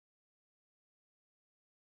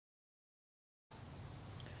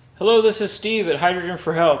Hello, this is Steve at Hydrogen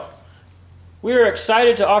for Health. We are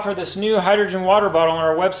excited to offer this new hydrogen water bottle on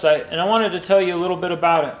our website, and I wanted to tell you a little bit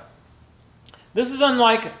about it. This is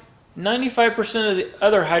unlike 95% of the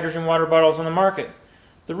other hydrogen water bottles on the market.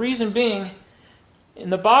 The reason being,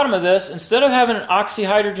 in the bottom of this, instead of having an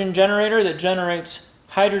oxyhydrogen generator that generates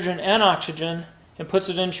hydrogen and oxygen and puts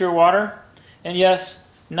it into your water, and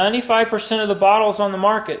yes, 95% of the bottles on the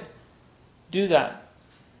market do that.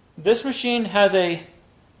 This machine has a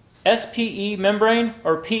SPE membrane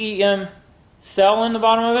or PEM cell in the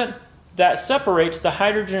bottom of it that separates the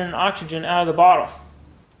hydrogen and oxygen out of the bottle.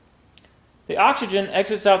 The oxygen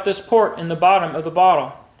exits out this port in the bottom of the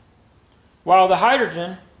bottle, while the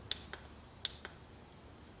hydrogen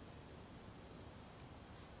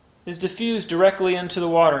is diffused directly into the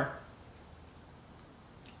water.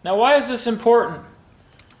 Now, why is this important?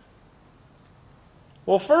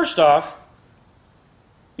 Well, first off,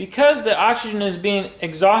 because the oxygen is being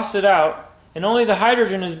exhausted out and only the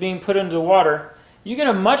hydrogen is being put into the water, you get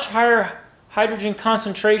a much higher hydrogen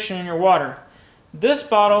concentration in your water. This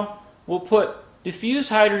bottle will put diffused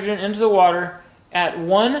hydrogen into the water at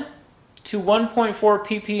 1 to 1.4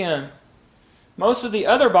 ppm. Most of the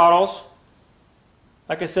other bottles,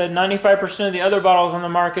 like I said, 95% of the other bottles on the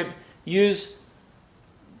market use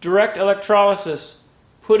direct electrolysis,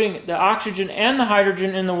 putting the oxygen and the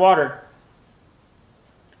hydrogen in the water.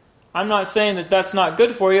 I'm not saying that that's not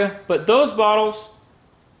good for you, but those bottles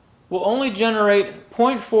will only generate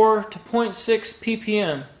 0.4 to 0.6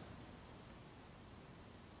 ppm.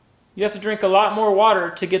 You have to drink a lot more water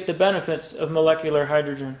to get the benefits of molecular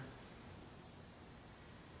hydrogen.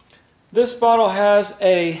 This bottle has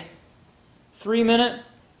a 3-minute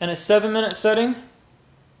and a 7-minute setting.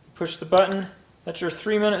 Push the button, that's your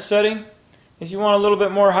 3-minute setting. If you want a little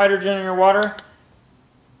bit more hydrogen in your water,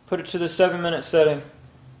 put it to the 7-minute setting.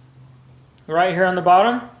 Right here on the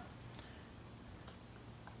bottom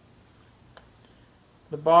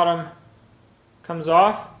comes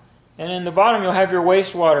off, and in the bottom you'll have your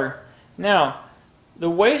wastewater. Now, the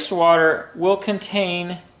wastewater will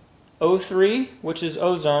contain O3, which is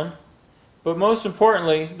ozone, but most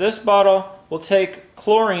importantly, this bottle will take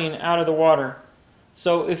chlorine out of the water.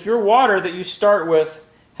 So if your water that you start with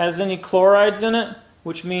has any chlorides in it,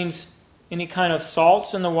 which means any kind of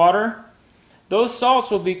salts in the water, those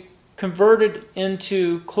salts will be converted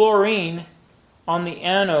into chlorine on the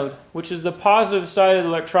anode, which is the positive side of the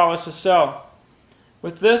electrolysis cell.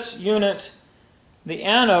 With this unit, the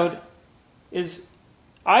anode is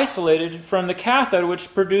isolated from the cathode,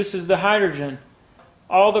 which produces the hydrogen.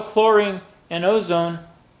 All the chlorine and ozone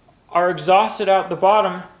are exhausted out the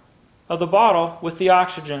bottom of the bottle with the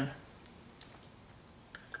oxygen.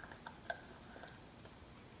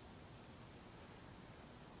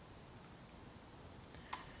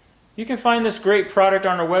 You can find this great product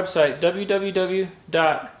on our website,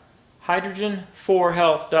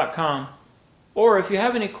 www.hydrogen4health.com. Or if you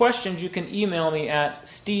have any questions, you can email me at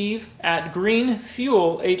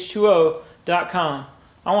steve@greenfuelh2o.com.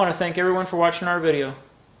 I want to thank everyone for watching our video.